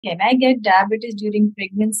Can I get diabetes during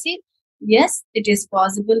pregnancy? Yes, it is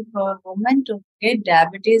possible for a woman to get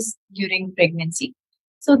diabetes during pregnancy.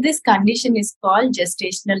 So this condition is called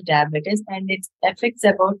gestational diabetes and it affects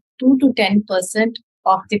about 2 to 10%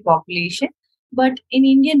 of the population. But in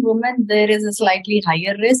Indian women, there is a slightly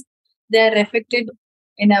higher risk. They are affected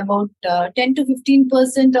in about 10 to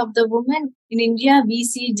 15% of the women. In India, we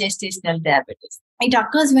see gestational diabetes. It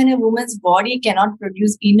occurs when a woman's body cannot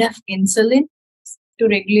produce enough insulin to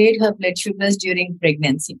regulate her blood sugars during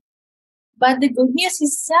pregnancy. But the good news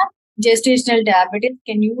is that gestational diabetes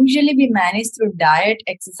can usually be managed through diet,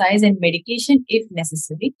 exercise, and medication if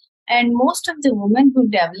necessary. And most of the women who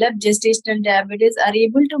develop gestational diabetes are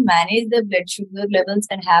able to manage their blood sugar levels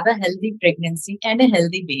and have a healthy pregnancy and a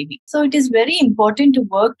healthy baby. So it is very important to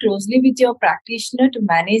work closely with your practitioner to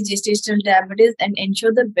manage gestational diabetes and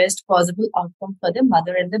ensure the best possible outcome for the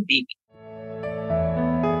mother and the baby.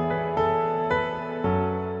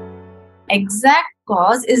 Exact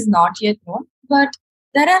cause is not yet known, but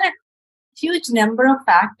there are a huge number of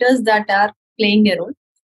factors that are playing a role.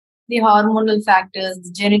 The hormonal factors,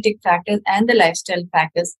 the genetic factors, and the lifestyle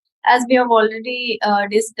factors. As we have already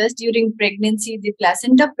discussed, during pregnancy, the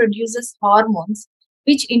placenta produces hormones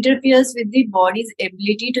which interferes with the body's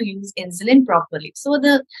ability to use insulin properly. So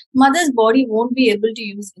the mother's body won't be able to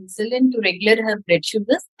use insulin to regulate her blood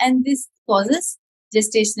sugars, and this causes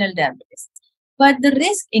gestational diabetes. But the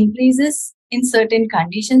risk increases in certain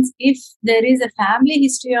conditions if there is a family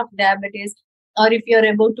history of diabetes, or if you're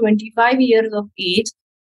about 25 years of age,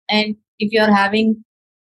 and if you're having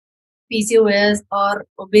PCOS or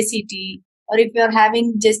obesity, or if you're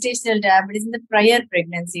having gestational diabetes in the prior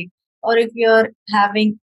pregnancy, or if you're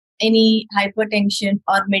having any hypertension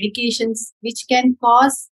or medications which can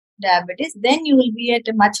cause diabetes, then you will be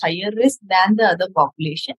at a much higher risk than the other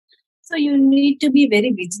population. So you need to be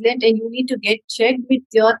very vigilant and you need to get checked with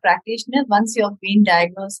your practitioner once you have been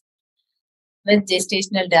diagnosed with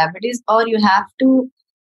gestational diabetes, or you have to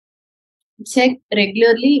check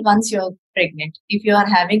regularly once you're pregnant if you are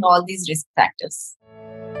having all these risk factors.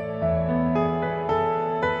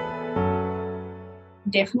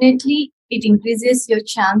 Definitely, it increases your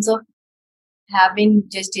chance of having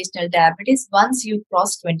gestational diabetes once you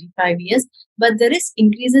cross 25 years, but the risk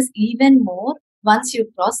increases even more once you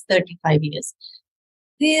cross 35 years.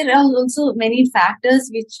 There are also many factors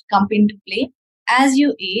which come into play. As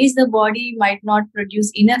you age, the body might not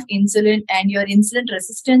produce enough insulin and your insulin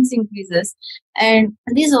resistance increases, and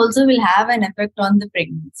this also will have an effect on the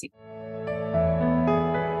pregnancy.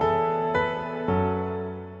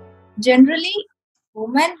 Generally,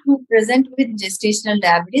 women who present with gestational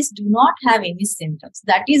diabetes do not have any symptoms.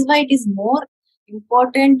 That is why it is more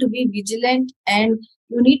important to be vigilant, and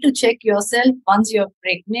you need to check yourself once you're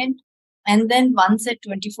pregnant and then once at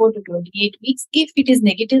 24 to 28 weeks. If it is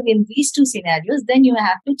negative in these two scenarios, then you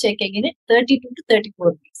have to check again at 32 to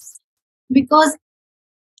 34 weeks, because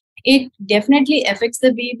it definitely affects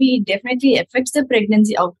the baby, it definitely affects the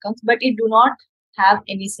pregnancy outcomes, but it do not have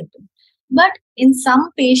any symptoms. But in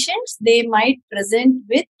some patients, they might present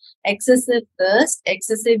with excessive thirst,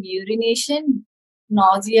 excessive urination,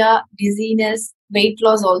 nausea, dizziness, weight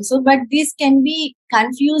loss also. But this can be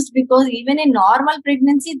confused because even in normal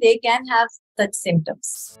pregnancy, they can have such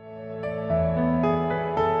symptoms.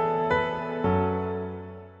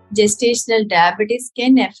 Gestational diabetes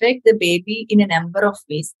can affect the baby in a number of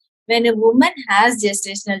ways. When a woman has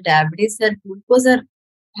gestational diabetes, her glucose are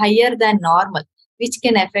higher than normal, which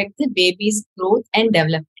can affect the baby's growth and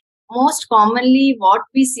development. Most commonly, what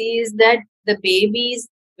we see is that the baby's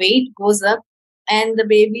weight goes up, and the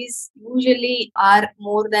babies usually are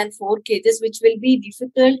more than 4 kgs, which will be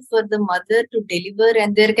difficult for the mother to deliver,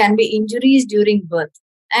 and there can be injuries during birth.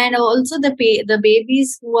 And also the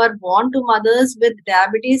babies who are born to mothers with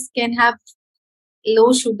diabetes can have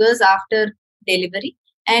low sugars after delivery,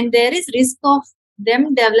 and there is risk of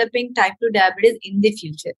them developing type 2 diabetes in the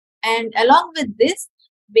future. And along with this,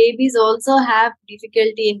 babies also have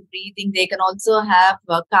difficulty in breathing. They can also have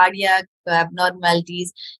cardiac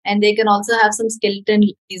abnormalities, and they can also have some skeletal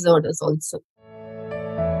disorders also.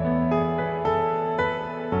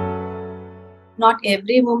 Not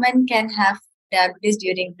every woman can have diabetes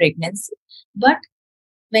during pregnancy, but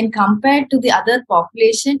when compared to the other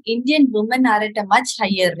population, Indian women are at a much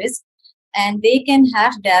higher risk, and they can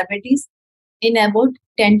have diabetes in about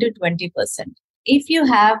 10 to 20%. If you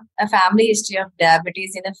have a family history of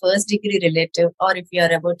diabetes in a first degree relative, or if you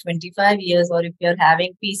are about 25 years, or if you're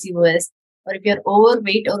having PCOS, or if you're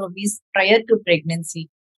overweight or obese prior to pregnancy,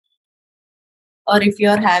 or if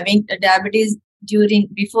you're having a diabetes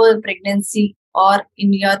before pregnancy or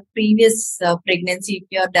in your previous pregnancy, if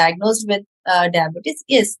you're diagnosed with diabetes,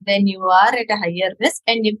 yes, then you are at a higher risk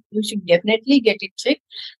and you should definitely get it checked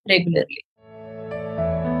regularly.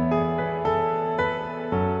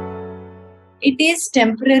 It is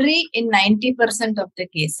temporary in 90% of the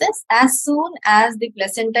cases. As soon as the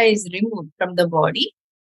placenta is removed from the body,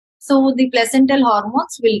 so the placental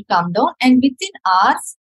hormones will come down, and within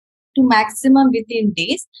hours to maximum within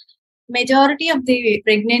days, majority of the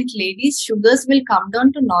pregnant ladies' sugars will come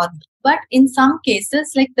down to normal. But in some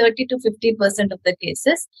cases, like 30 to 50% of the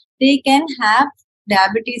cases, they can have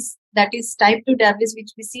diabetes, that is type 2 diabetes,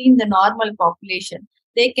 which we see in the normal population.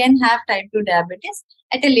 They can have type 2 diabetes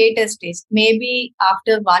at a later stage, maybe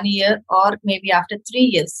after 1 year or maybe after 3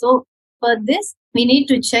 years. So for this, we need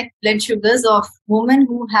to check blood sugars of women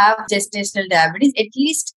who have gestational diabetes at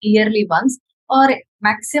least yearly once, or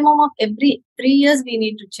maximum of every 3 years we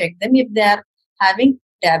need to check them if they are having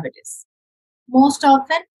diabetes. Most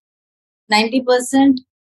often, 90%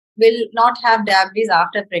 will not have diabetes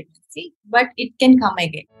after pregnancy, but it can come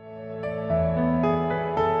again.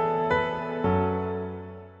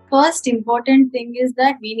 First important thing is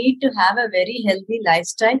that we need to have a very healthy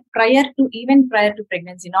lifestyle prior to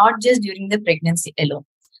pregnancy, not just during the pregnancy alone.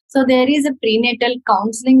 So there is a prenatal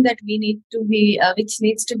counseling that we need to be, which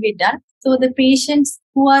needs to be done. So the patients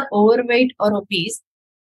who are overweight or obese,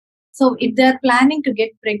 so if they are planning to get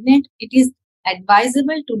pregnant, it is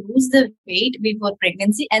advisable to lose the weight before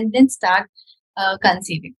pregnancy and then start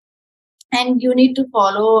conceiving. And you need to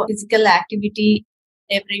follow physical activity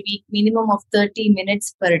every week, minimum of 30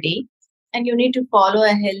 minutes per day. And you need to follow a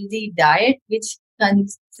healthy diet, which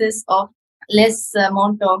consists of less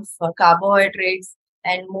amount of carbohydrates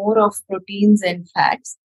and more of proteins and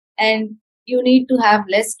fats. And you need to have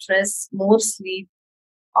less stress, more sleep.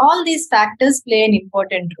 All these factors play an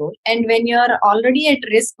important role. And when you are already at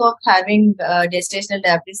risk of having gestational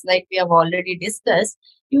diabetes, like we have already discussed,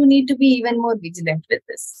 you need to be even more vigilant with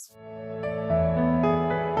this.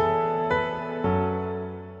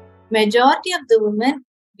 Majority of the women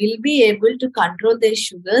will be able to control their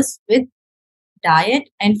sugars with diet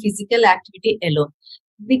and physical activity alone,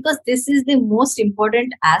 because this is the most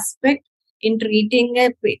important aspect in treating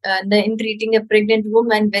a pregnant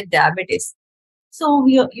woman with diabetes. So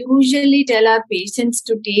we usually tell our patients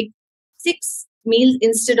to take 6 meals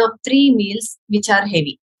instead of 3 meals, which are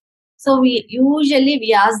heavy. So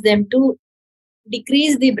we ask them to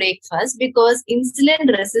decrease the breakfast, because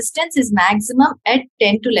insulin resistance is maximum at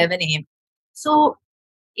 10 to 11 a.m. So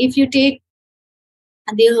if you take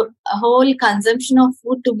the whole consumption of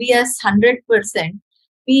food to be as 100%,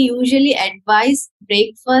 we usually advise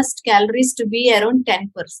breakfast calories to be around 10%.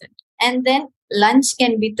 And then lunch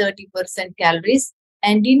can be 30% calories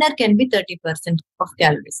and dinner can be 30% of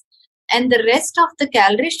calories. And the rest of the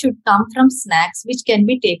calories should come from snacks, which can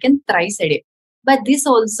be taken thrice a day. But this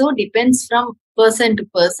also depends from person to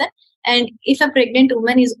person. And if a pregnant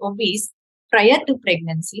woman is obese prior to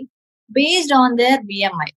pregnancy, based on their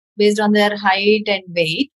BMI, based on their height and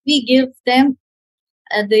weight, we give them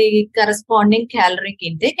the corresponding caloric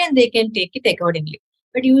intake and they can take it accordingly.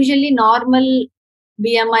 But usually normal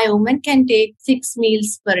BMI women can take 6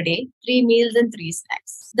 meals per day, 3 meals and 3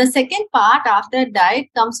 snacks. The second part after diet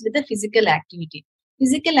comes with the physical activity.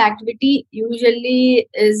 Physical activity usually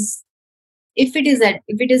is, if it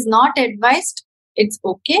is not advised, it's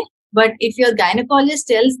okay. But if your gynecologist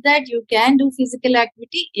tells that you can do physical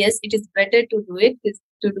activity, yes, it is better to do it,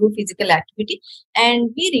 to do physical activity. And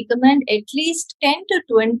we recommend at least 10 to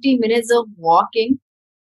 20 minutes of walking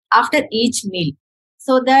after each meal,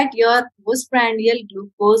 so that your postprandial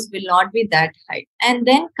glucose will not be that high. And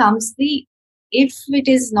then comes if it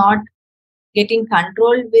is not getting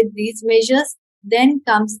controlled with these measures, then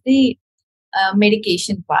comes the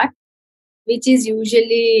medication part, which is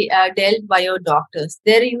usually dealt by your doctors.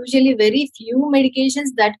 There are usually very few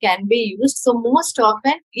medications that can be used. So most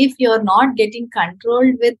often, if you're not getting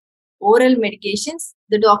controlled with oral medications,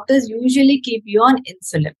 the doctors usually keep you on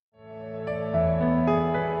insulin.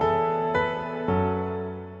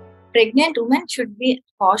 Pregnant women should be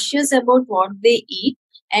cautious about what they eat,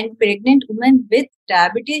 and pregnant women with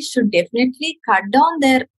diabetes should definitely cut down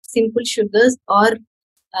their simple sugars or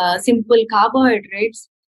simple carbohydrates,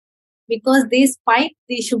 because they spike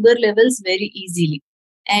the sugar levels very easily.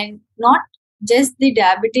 And not just the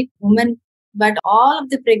diabetic women, but all of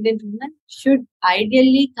the pregnant women should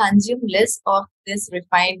ideally consume less of this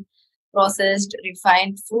processed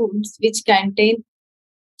refined foods which contain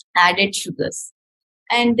added sugars.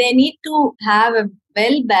 And they need to have a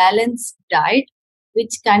well-balanced diet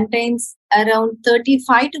which contains around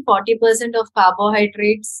 35 to 40% of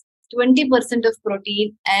carbohydrates, 20% of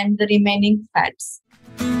protein, and the remaining fats.